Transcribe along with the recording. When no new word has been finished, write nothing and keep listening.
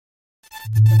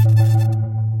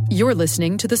You're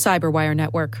listening to the Cyberwire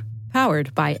Network,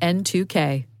 powered by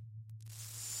N2K.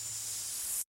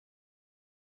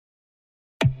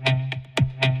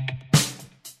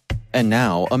 And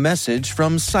now, a message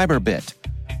from Cyberbit.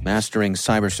 Mastering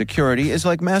cybersecurity is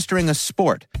like mastering a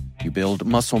sport. You build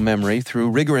muscle memory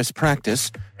through rigorous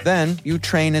practice, then you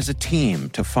train as a team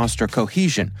to foster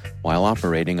cohesion while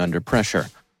operating under pressure.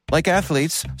 Like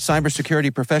athletes,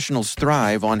 cybersecurity professionals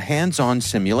thrive on hands-on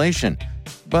simulation.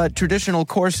 But traditional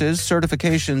courses,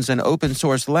 certifications, and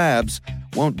open-source labs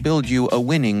won't build you a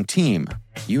winning team.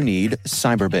 You need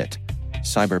Cyberbit.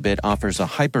 Cyberbit offers a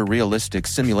hyper-realistic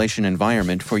simulation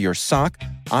environment for your SOC,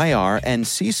 IR, and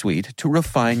C-suite to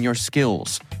refine your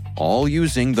skills, all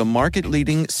using the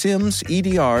market-leading SIMs,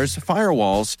 EDRs,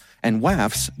 firewalls, and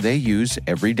WAFs they use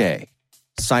every day.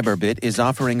 Cyberbit is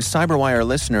offering Cyberwire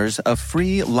listeners a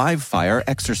free live-fire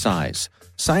exercise.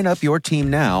 Sign up your team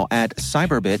now at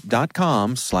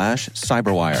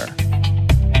cyberbit.com/cyberwire.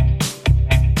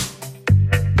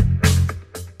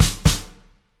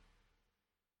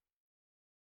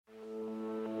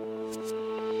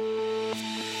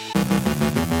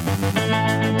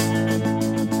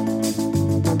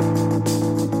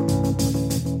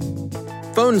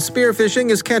 Phone spear phishing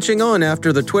is catching on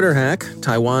after the Twitter hack.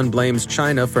 Taiwan blames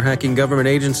China for hacking government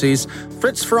agencies.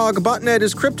 Fritz Frog botnet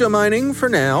is crypto mining for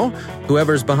now.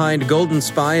 Whoever's behind Golden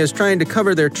Spy is trying to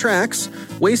cover their tracks.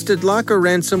 Wasted Locker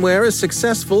ransomware is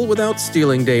successful without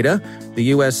stealing data. The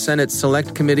U.S. Senate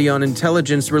Select Committee on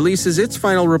Intelligence releases its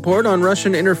final report on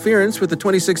Russian interference with the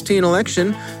 2016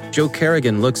 election. Joe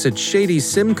Carrigan looks at shady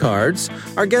SIM cards.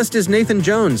 Our guest is Nathan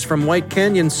Jones from White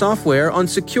Canyon Software on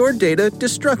secure data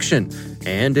destruction.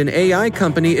 And an AI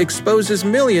company exposes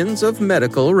millions of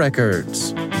medical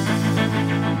records.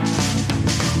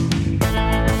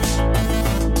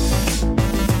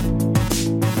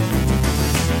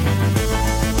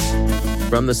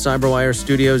 From the Cyberwire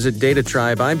studios at Data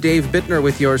Tribe, I'm Dave Bittner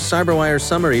with your Cyberwire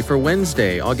summary for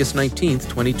Wednesday, August 19th,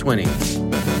 2020.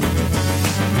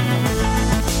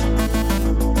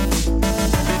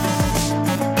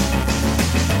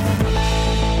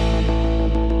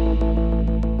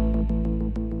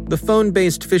 The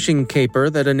phone-based phishing caper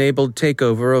that enabled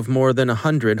takeover of more than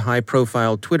 100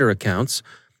 high-profile Twitter accounts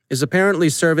is apparently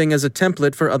serving as a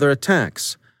template for other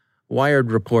attacks.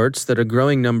 Wired reports that a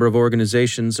growing number of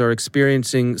organizations are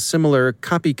experiencing similar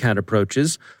copycat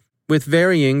approaches with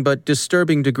varying but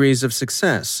disturbing degrees of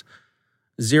success.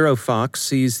 ZeroFox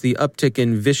sees the uptick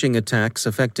in phishing attacks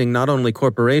affecting not only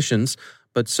corporations,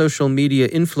 but social media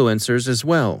influencers as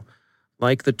well.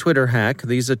 Like the Twitter hack,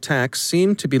 these attacks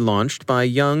seem to be launched by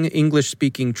young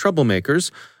English-speaking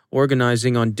troublemakers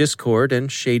organizing on Discord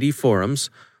and shady forums.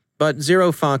 But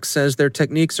ZeroFox says their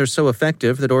techniques are so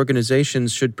effective that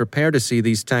organizations should prepare to see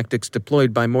these tactics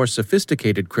deployed by more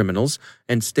sophisticated criminals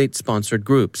and state-sponsored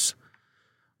groups.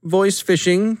 Voice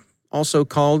phishing, also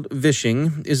called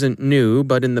vishing, isn't new,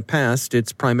 but in the past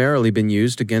it's primarily been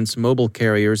used against mobile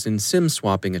carriers in SIM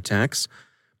swapping attacks.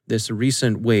 This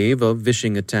recent wave of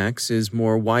vishing attacks is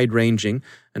more wide-ranging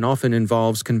and often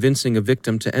involves convincing a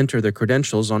victim to enter their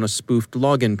credentials on a spoofed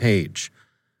login page.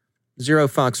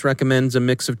 ZeroFox recommends a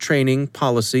mix of training,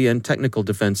 policy, and technical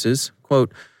defenses.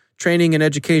 Quote, training and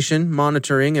education,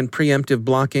 monitoring and preemptive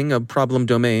blocking of problem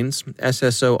domains,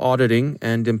 SSO auditing,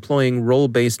 and employing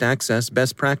role-based access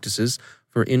best practices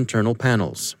for internal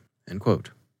panels. End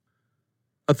quote.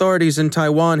 Authorities in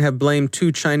Taiwan have blamed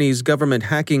two Chinese government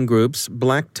hacking groups,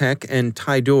 Black Tech and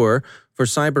Taidor, for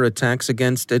cyber attacks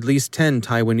against at least 10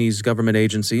 Taiwanese government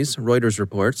agencies, Reuters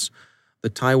reports. The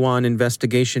Taiwan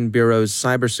Investigation Bureau's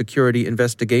Cybersecurity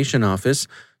Investigation Office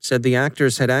said the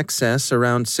actors had access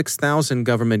around 6,000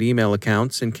 government email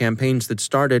accounts in campaigns that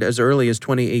started as early as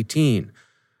 2018.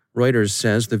 Reuters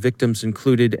says the victims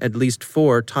included at least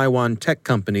 4 Taiwan tech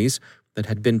companies that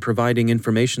had been providing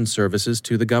information services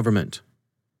to the government.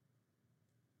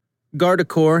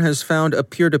 Guardicore has found a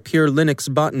peer-to-peer Linux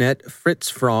botnet, Fritz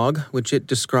Frog, which it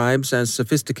describes as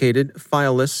sophisticated,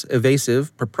 fileless,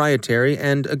 evasive, proprietary,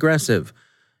 and aggressive.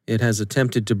 It has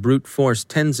attempted to brute force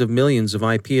tens of millions of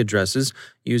IP addresses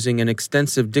using an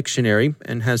extensive dictionary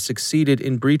and has succeeded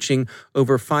in breaching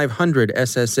over 500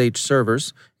 SSH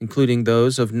servers, including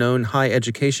those of known higher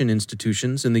education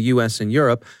institutions in the US and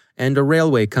Europe, and a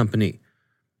railway company.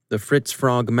 The Fritz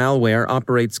Frog malware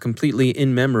operates completely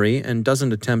in memory and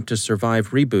doesn't attempt to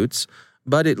survive reboots,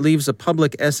 but it leaves a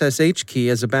public SSH key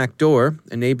as a backdoor,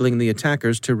 enabling the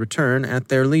attackers to return at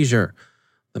their leisure.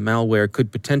 The malware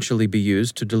could potentially be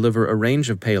used to deliver a range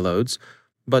of payloads,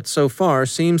 but so far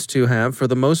seems to have, for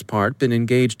the most part, been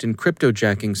engaged in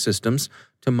cryptojacking systems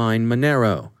to mine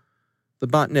Monero. The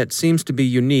botnet seems to be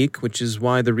unique, which is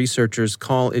why the researchers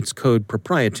call its code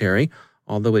proprietary,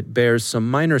 although it bears some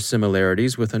minor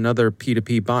similarities with another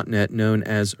P2P botnet known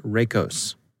as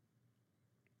Rakos.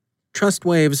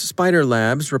 TrustWave's Spider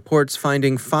Labs reports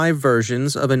finding 5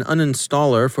 versions of an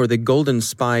uninstaller for the Golden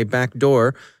Spy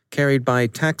backdoor carried by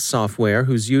tax software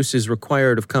whose use is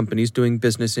required of companies doing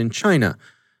business in China.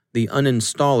 The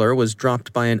uninstaller was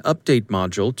dropped by an update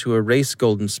module to erase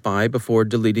Golden Spy before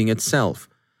deleting itself.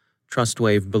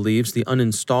 TrustWave believes the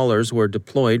uninstallers were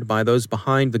deployed by those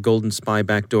behind the Golden Spy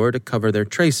backdoor to cover their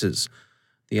traces.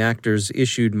 The actors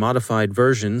issued modified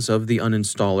versions of the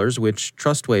uninstallers, which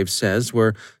TrustWave says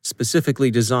were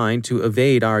specifically designed to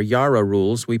evade our Yara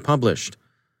rules we published.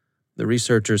 The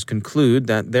researchers conclude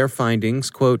that their findings,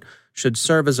 quote, should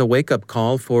serve as a wake-up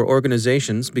call for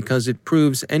organizations because it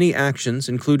proves any actions,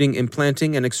 including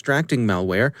implanting and extracting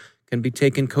malware, can be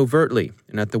taken covertly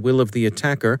and at the will of the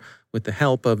attacker with the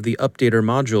help of the updater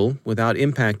module without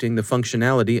impacting the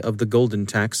functionality of the Golden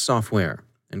Tax software,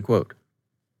 end quote.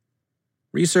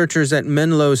 Researchers at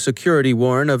Menlo Security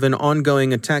warn of an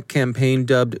ongoing attack campaign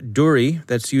dubbed Duri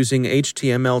that's using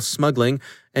HTML smuggling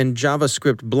and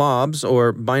JavaScript blobs,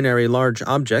 or binary large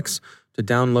objects, to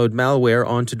download malware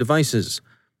onto devices.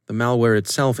 The malware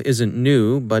itself isn't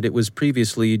new, but it was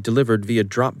previously delivered via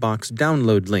Dropbox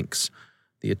download links.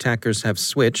 The attackers have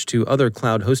switched to other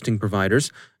cloud hosting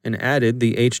providers and added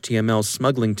the HTML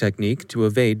smuggling technique to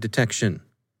evade detection.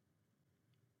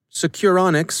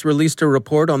 Securonix released a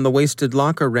report on the Wasted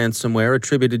Locker ransomware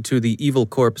attributed to the Evil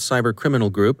Corp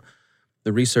cybercriminal group.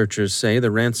 The researchers say the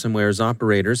ransomware's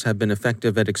operators have been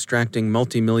effective at extracting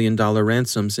multi-million-dollar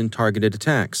ransoms in targeted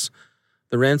attacks.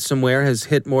 The ransomware has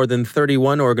hit more than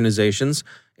 31 organizations,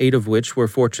 8 of which were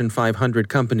Fortune 500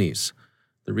 companies.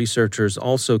 The researchers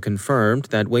also confirmed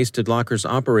that Wasted Locker's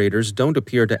operators don't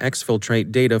appear to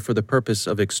exfiltrate data for the purpose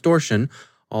of extortion,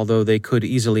 although they could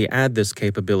easily add this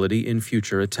capability in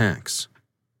future attacks.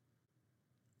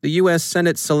 The U.S.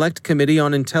 Senate Select Committee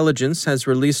on Intelligence has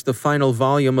released the final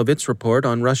volume of its report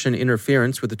on Russian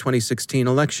interference with the 2016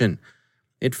 election.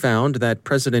 It found that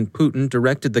President Putin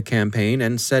directed the campaign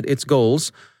and set its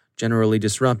goals, generally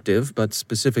disruptive but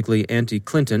specifically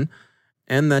anti-Clinton,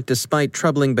 and that despite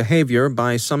troubling behavior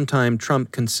by sometime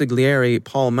Trump consigliere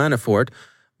Paul Manafort,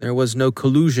 there was no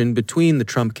collusion between the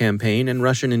Trump campaign and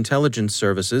Russian intelligence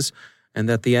services, and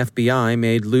that the FBI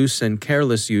made loose and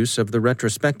careless use of the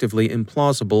retrospectively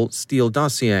implausible Steele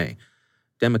dossier.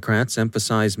 Democrats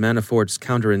emphasize Manafort's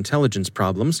counterintelligence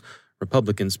problems.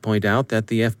 Republicans point out that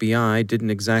the FBI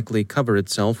didn't exactly cover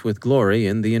itself with glory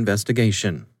in the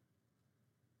investigation.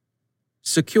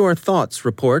 Secure Thoughts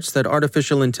reports that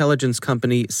artificial intelligence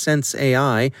company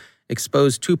SenseAI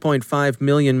exposed 2.5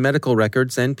 million medical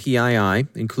records and PII,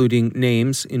 including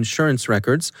names, insurance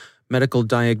records, medical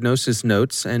diagnosis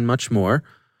notes, and much more.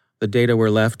 The data were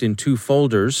left in 2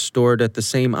 folders stored at the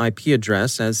same IP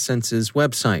address as Sense's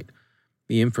website.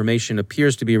 The information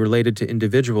appears to be related to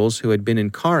individuals who had been in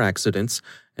car accidents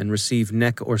and received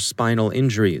neck or spinal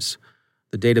injuries.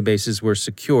 The databases were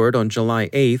secured on July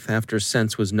 8th after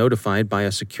Sense was notified by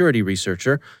a security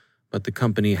researcher, but the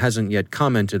company hasn't yet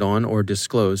commented on or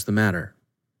disclosed the matter.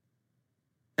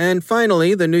 And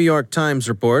finally, the New York Times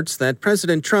reports that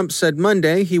President Trump said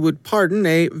Monday he would pardon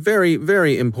a very,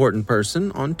 very important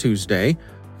person on Tuesday.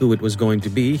 Who it was going to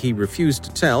be, he refused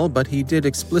to tell, but he did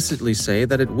explicitly say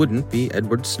that it wouldn't be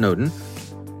Edward Snowden.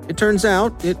 It turns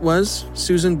out it was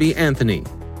Susan B. Anthony.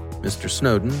 Mr.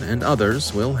 Snowden and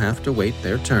others will have to wait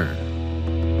their turn.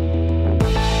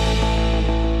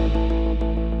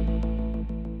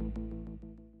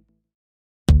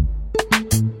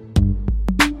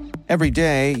 Every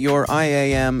day, your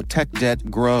IAM tech debt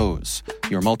grows.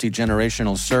 Your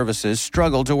multi-generational services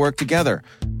struggle to work together.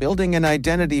 Building an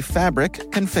identity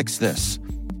fabric can fix this.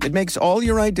 It makes all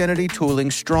your identity tooling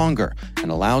stronger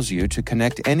and allows you to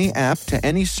connect any app to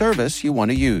any service you want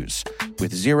to use,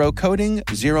 with zero coding,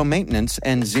 zero maintenance,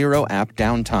 and zero app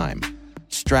downtime.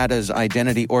 Strata's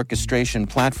identity orchestration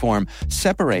platform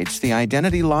separates the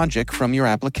identity logic from your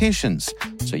applications,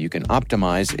 so you can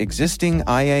optimize existing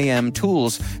IAM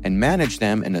tools and manage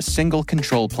them in a single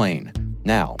control plane.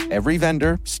 Now, every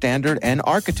vendor, standard, and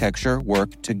architecture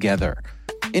work together.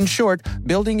 In short,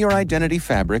 building your identity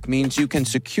fabric means you can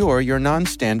secure your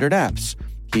non-standard apps,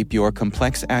 keep your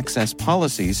complex access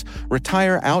policies,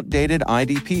 retire outdated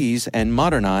IDPs, and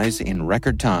modernize in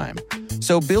record time.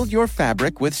 So build your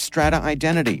fabric with Strata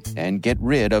Identity and get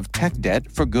rid of tech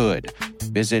debt for good.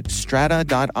 Visit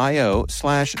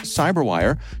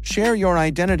strata.io/cyberwire, share your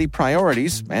identity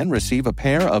priorities, and receive a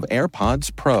pair of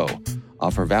AirPods Pro.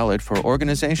 Offer valid for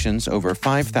organizations over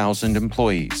 5,000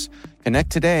 employees. Connect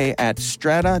today at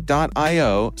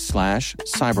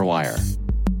strata.io/cyberwire.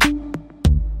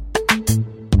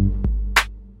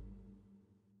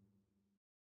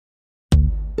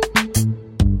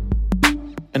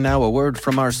 And now a word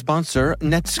from our sponsor,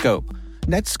 Netskope.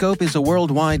 Netskope is a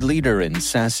worldwide leader in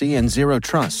SASE and Zero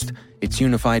Trust. Its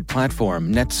unified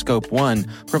platform, Netskope One,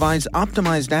 provides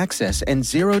optimized access and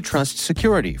Zero Trust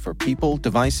security for people,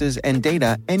 devices, and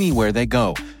data anywhere they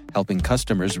go, helping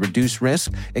customers reduce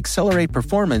risk, accelerate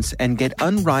performance, and get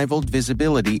unrivaled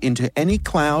visibility into any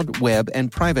cloud, web, and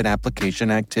private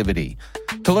application activity.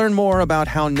 To learn more about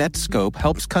how Netskope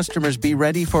helps customers be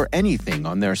ready for anything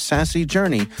on their SASE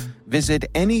journey, visit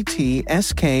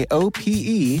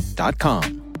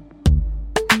netskope.com.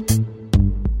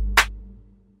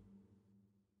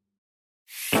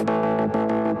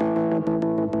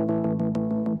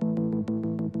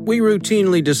 We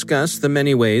routinely discuss the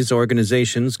many ways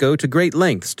organizations go to great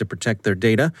lengths to protect their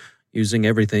data, using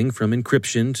everything from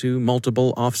encryption to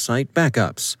multiple off-site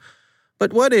backups.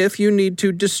 But what if you need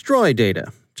to destroy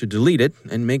data, to delete it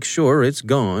and make sure it's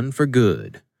gone for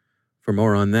good? For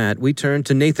more on that, we turn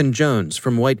to Nathan Jones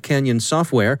from White Canyon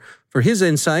Software for his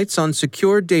insights on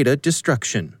secure data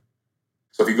destruction.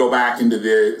 So if you go back into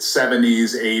the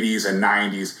 70s, 80s, and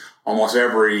 90s, almost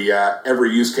every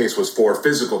use case was for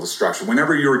physical destruction.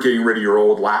 Whenever you were getting rid of your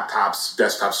old laptops,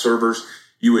 desktop servers,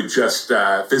 you would just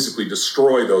physically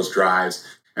destroy those drives.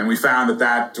 And we found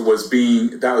that was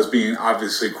being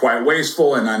obviously quite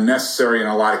wasteful and unnecessary in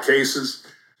a lot of cases.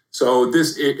 So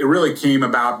it really came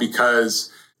about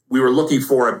because we were looking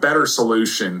for a better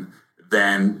solution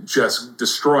than just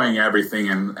destroying everything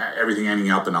and everything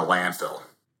ending up in a landfill.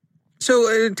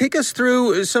 So take us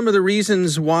through some of the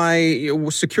reasons why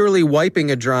securely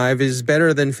wiping a drive is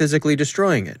better than physically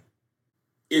destroying it.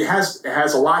 It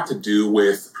has a lot to do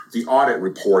with the audit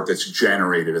report that's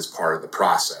generated as part of the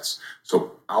process.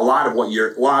 So a lot of what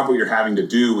you're having to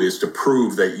do is to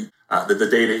prove that the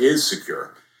data is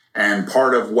secure. And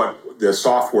part of what the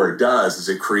software does is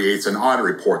it creates an audit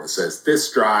report that says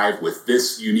this drive with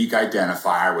this unique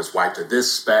identifier was wiped to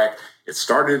this spec. It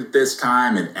started at this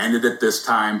time and ended at this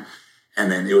time. And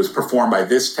then it was performed by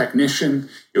this technician.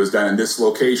 It was done in this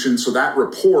location. So that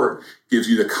report gives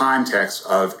you the context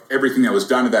of everything that was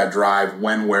done to that drive,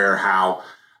 when, where, how,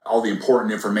 all the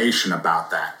important information about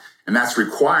that. And that's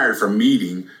required for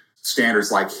meeting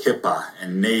standards like HIPAA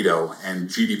and NATO and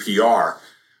GDPR,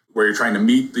 where you're trying to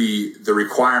meet the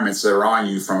requirements that are on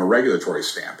you from a regulatory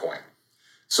standpoint.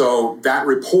 So that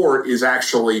report is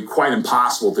actually quite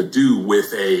impossible to do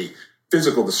with a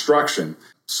physical destruction.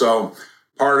 So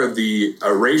part of the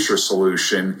erasure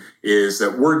solution is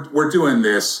that we're doing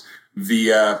this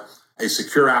via a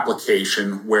secure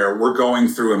application where we're going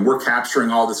through and we're capturing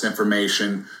all this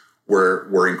information. We're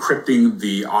encrypting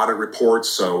the audit reports,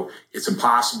 so it's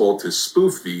impossible to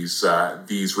spoof these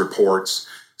reports.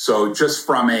 So just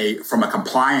from a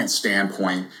compliance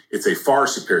standpoint, it's a far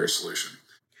superior solution.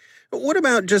 What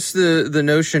about just the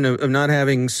notion of not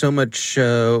having so much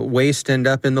waste end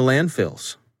up in the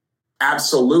landfills?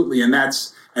 Absolutely,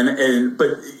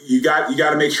 but you got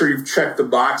to make sure you've checked the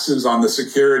boxes on the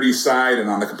security side and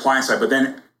on the compliance side. But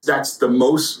then that's the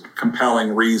most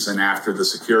compelling reason after the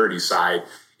security side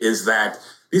is that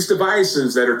these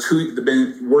devices that have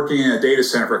been working in a data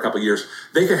center for a couple of years,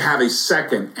 they could have a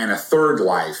second and a third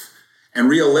life. And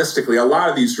realistically, a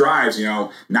lot of these drives,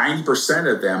 90%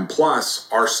 of them plus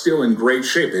are still in great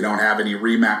shape. They don't have any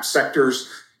remapped sectors.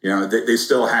 They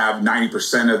still have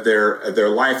 90% of their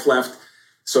life left.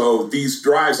 So these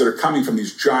drives that are coming from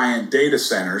these giant data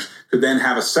centers could then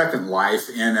have a second life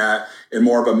in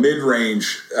more of a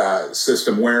mid-range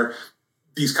system where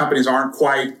these companies aren't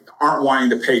wanting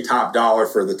to pay top dollar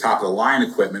for the top of the line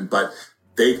equipment, but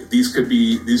these could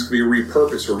be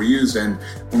repurposed or reused. And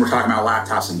when we're talking about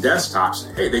laptops and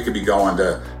desktops, they could be going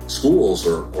to schools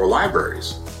or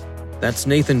libraries. That's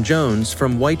Nathan Jones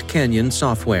from White Canyon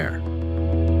Software.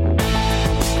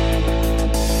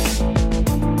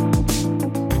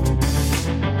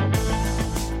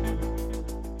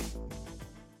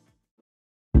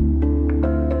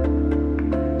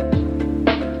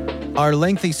 Are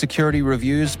lengthy security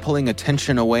reviews pulling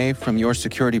attention away from your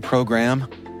security program?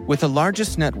 With the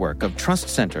largest network of trust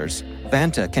centers,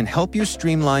 Vanta can help you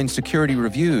streamline security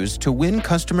reviews to win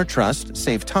customer trust,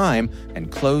 save time,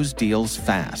 and close deals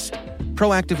fast.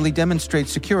 Proactively demonstrate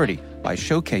security by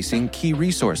showcasing key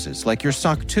resources like your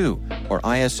SOC 2 or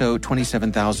ISO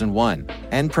 27001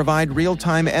 and provide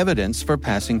real-time evidence for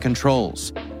passing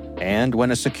controls. And when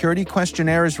a security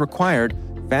questionnaire is required,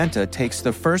 Vanta takes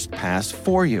the first pass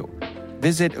for you.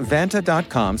 Visit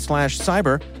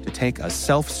vanta.com/cyber to take a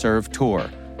self-serve tour.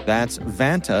 That's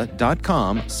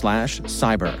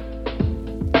vanta.com/cyber.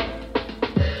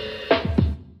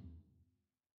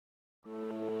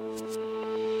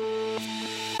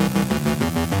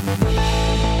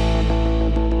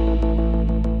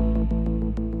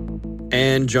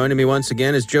 And joining me once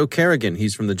again is Joe Carrigan.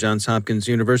 He's from the Johns Hopkins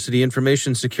University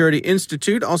Information Security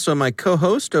Institute, also my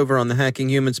co-host over on the Hacking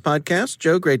Humans podcast.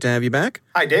 Joe, great to have you back.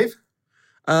 Hi, Dave.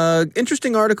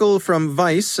 Interesting article from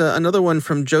Vice, another one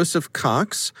from Joseph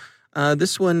Cox.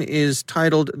 This one is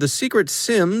titled, "The Secret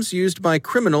SIMs Used by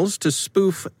Criminals to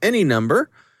Spoof Any Number."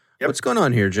 Yep. What's going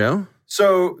on here, Joe?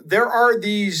 So there are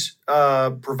these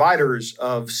providers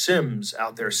of SIMs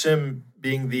out there, SIM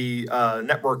being the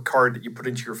network card that you put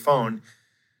into your phone.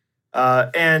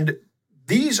 And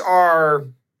these are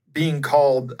being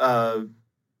called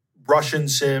Russian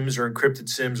SIMs or encrypted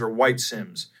SIMs or white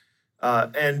SIMs.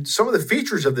 And some of the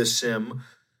features of this SIM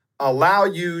allow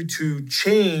you to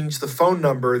change the phone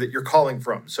number that you're calling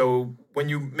from. So when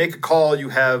you make a call, you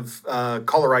have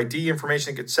caller ID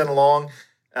information that gets sent along,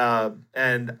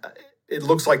 and it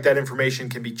looks like that information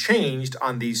can be changed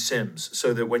on these SIMs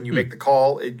so that when you make the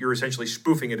call, you're essentially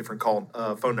spoofing a different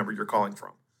phone number you're calling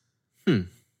from.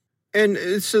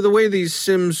 And so the way these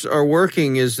SIMs are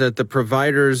working is that the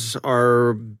providers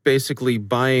are basically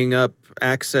buying up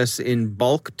access in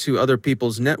bulk to other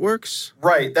people's networks?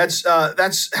 Right. That's how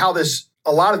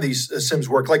a lot of these SIMs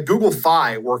work. Like Google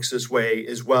Fi works this way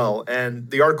as well. And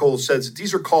the article says that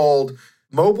these are called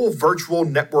Mobile Virtual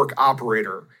Network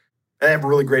Operator. They have a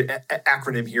really great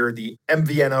acronym here, the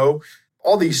MVNO.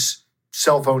 All these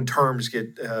cell phone terms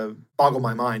boggle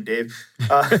my mind, Dave.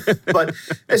 But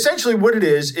essentially what it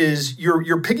is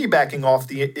you're piggybacking off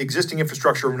the existing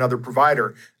infrastructure of another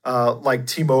provider, like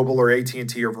T-Mobile or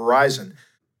AT&T or Verizon,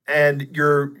 and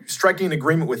you're striking an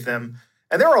agreement with them.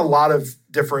 And there are a lot of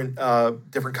different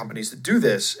companies that do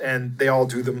this, and they all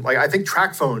do them. Like I think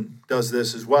TracFone does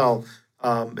this as well.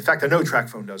 In fact, I know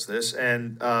TracFone does this,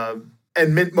 and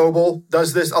Mint Mobile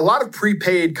does this. A lot of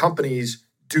prepaid companies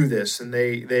do this, and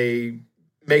they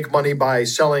make money by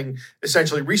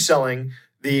essentially reselling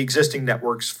the existing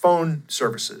network's phone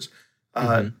services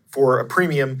for a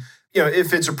premium. You know,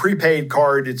 if it's a prepaid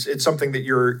card, it's something that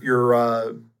you're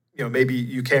maybe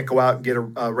you can't go out and get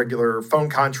a regular phone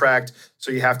contract,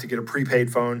 so you have to get a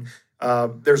prepaid phone.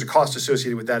 There's a cost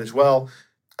associated with that as well.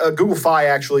 Google Fi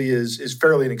actually is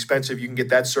fairly inexpensive. You can get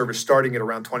that service starting at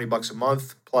around $20 a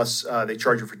month. Plus, they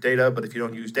charge you for data. But if you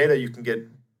don't use data, you can get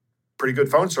pretty good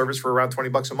phone service for around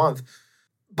 $20 a month.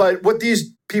 But what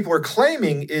these people are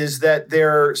claiming is that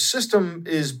their system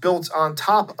is built on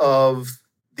top of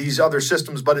these other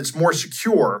systems, but it's more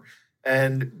secure.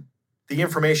 And the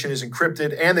information is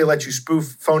encrypted, and they let you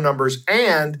spoof phone numbers.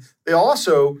 And the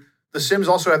SIMs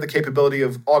also have the capability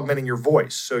of augmenting your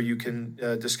voice, so you can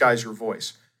disguise your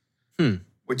voice.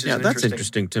 Which is that's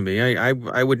interesting to me.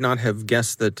 I would not have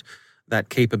guessed that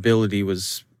capability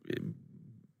was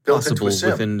built into a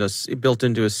SIM.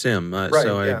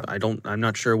 I'm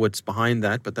not sure what's behind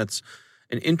that, but that's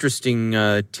an interesting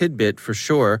tidbit for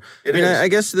sure. I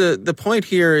guess the point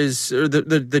here is, or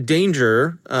the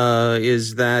danger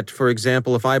is that, for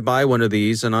example, if I buy one of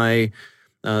these and I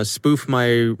spoof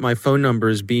my phone number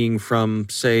as being from,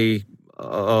 say,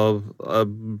 a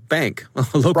bank,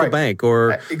 a local bank,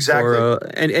 or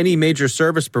any major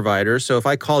service provider. So if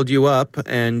I called you up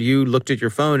and you looked at your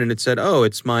phone and it said, "Oh,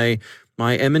 it's my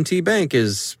M&T Bank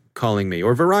is calling me,"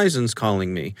 or Verizon's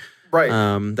calling me. Right.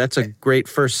 That's a great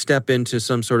first step into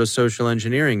some sort of social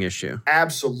engineering issue.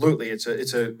 Absolutely, it's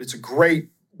a great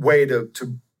way to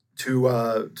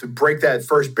break that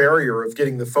first barrier of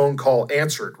getting the phone call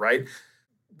answered. Right.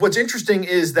 What's interesting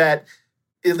is that,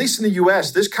 at least in the U.S.,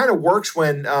 this kind of works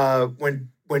when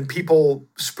people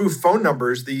spoof phone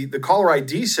numbers. The caller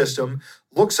ID system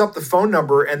looks up the phone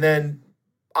number and then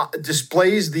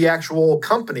displays the actual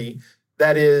company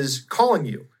that is calling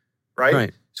you,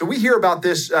 right? So we hear about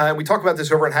this, we talk about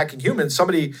this over on Hacking Humans.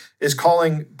 Somebody is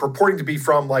calling, purporting to be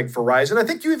from like Verizon. I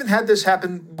think you even had this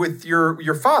happen with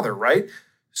your father, right?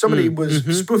 Somebody was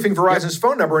spoofing Verizon's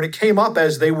phone number, and it came up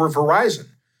as they were Verizon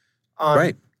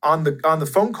on the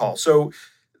phone call. So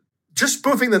just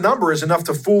spoofing the number is enough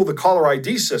to fool the caller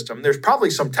ID system. There's probably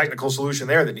some technical solution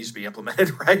there that needs to be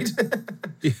implemented, right?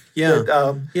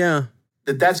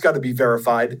 That's got to be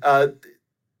verified.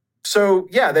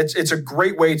 It's a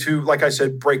great way to, like I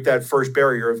said, break that first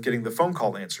barrier of getting the phone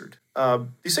call answered.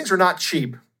 These things are not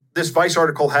cheap. This Vice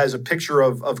article has a picture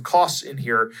of costs in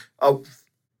here.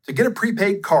 To get a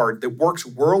prepaid card that works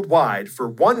worldwide for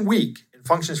 1 week and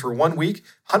functions for 1 week,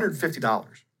 $150.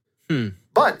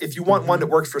 But if you want one that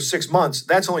works for 6 months,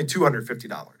 that's only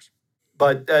 $250.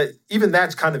 But even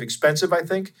that's kind of expensive, I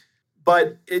think.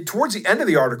 But towards the end of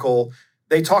the article,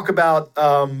 they talk about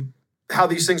how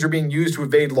these things are being used to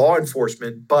evade law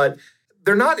enforcement, but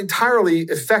they're not entirely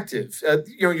effective.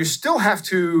 You still have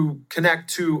to connect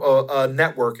to a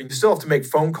network, and you still have to make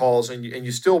phone calls, and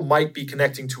you still might be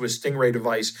connecting to a Stingray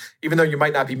device, even though you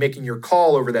might not be making your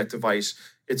call over that device.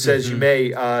 It says you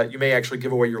may actually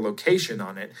give away your location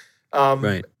on it.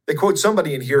 Right. They quote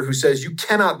somebody in here who says you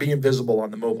cannot be invisible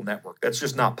on the mobile network. That's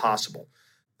just not possible.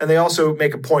 And they also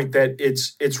make a point that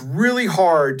it's really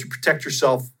hard to protect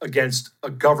yourself against a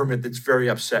government that's very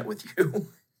upset with you.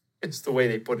 It's the way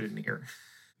they put it in here.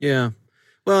 Yeah.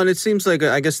 Well, and it seems like,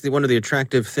 I guess, one of the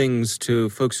attractive things to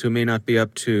folks who may not be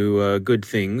up to good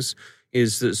things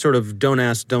is the sort of don't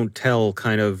ask, don't tell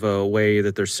kind of way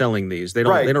that they're selling these. They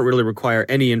don't really require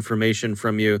any information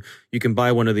from you. You can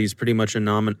buy one of these pretty much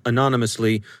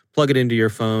anonymously, plug it into your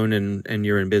phone, and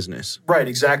you're in business. Right,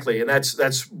 exactly. And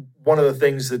that's one of the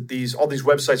things that all these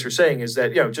websites are saying is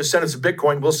that, just send us a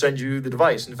Bitcoin, we'll send you the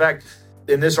device. In fact,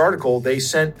 in this article, they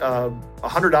sent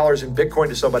 $100 in Bitcoin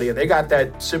to somebody, and they got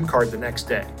that SIM card the next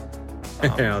day.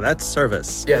 That's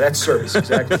service. Yeah, that's service,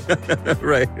 exactly.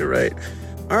 Right.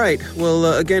 All right.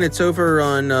 Well, again, it's over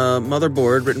on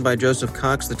Motherboard, written by Joseph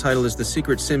Cox. The title is The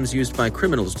Secret SIMs Used by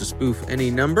Criminals to Spoof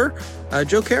Any Number.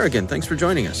 Joe Carrigan, thanks for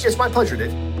joining us. It's my pleasure,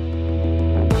 Dave.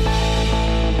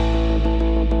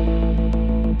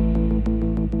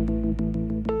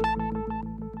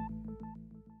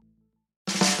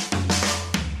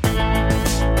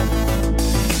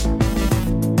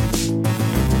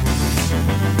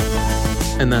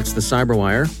 And that's the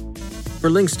Cyberwire. For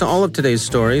links to all of today's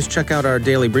stories, check out our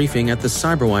daily briefing at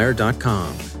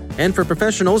thecyberwire.com. And for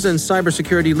professionals and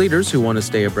cybersecurity leaders who want to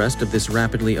stay abreast of this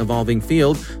rapidly evolving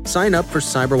field, sign up for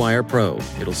Cyberwire Pro.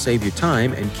 It'll save you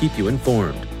time and keep you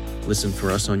informed. Listen for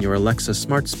us on your Alexa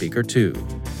smart speaker, too.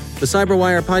 The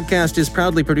Cyberwire podcast is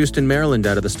proudly produced in Maryland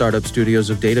out of the startup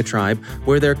studios of Data Tribe,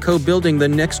 where they're co-building the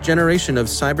next generation of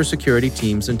cybersecurity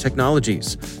teams and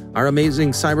technologies. Our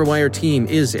amazing Cyberwire team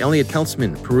is Elliot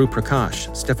Peltzman, Puru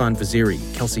Prakash, Stefan Vaziri,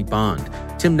 Kelsey Bond,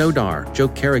 Tim Nodar, Joe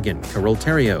Carrigan, Carol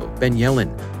Terrio, Ben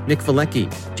Yellen, Nick Valecki,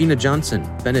 Gina Johnson,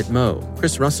 Bennett Moe,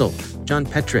 Chris Russell, John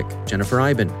Petrick, Jennifer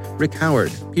Iben, Rick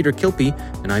Howard, Peter Kilpie,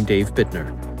 and I'm Dave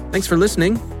Bittner. Thanks for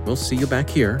listening. We'll see you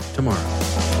back here tomorrow.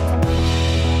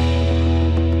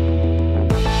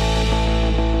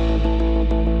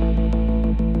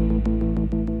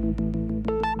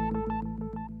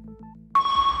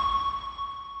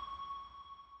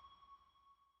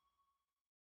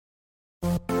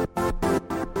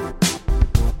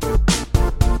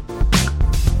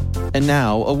 And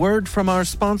now, a word from our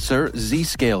sponsor,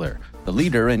 Zscaler, the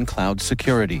leader in cloud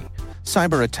security.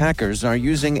 Cyber attackers are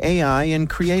using AI in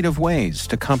creative ways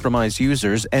to compromise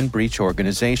users and breach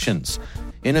organizations.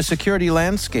 In a security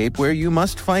landscape where you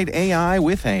must fight AI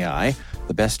with AI,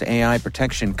 the best AI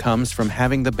protection comes from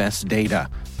having the best data.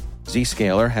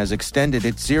 Zscaler has extended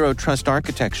its zero-trust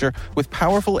architecture with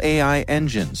powerful AI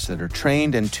engines that are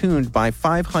trained and tuned by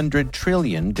 500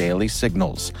 trillion daily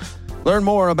signals. Learn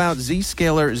more about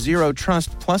Zscaler Zero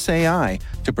Trust Plus AI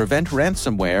to prevent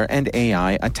ransomware and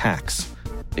AI attacks.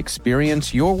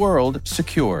 Experience your world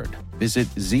secured. Visit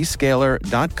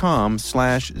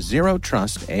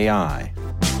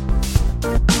zscaler.com/zerotrustai.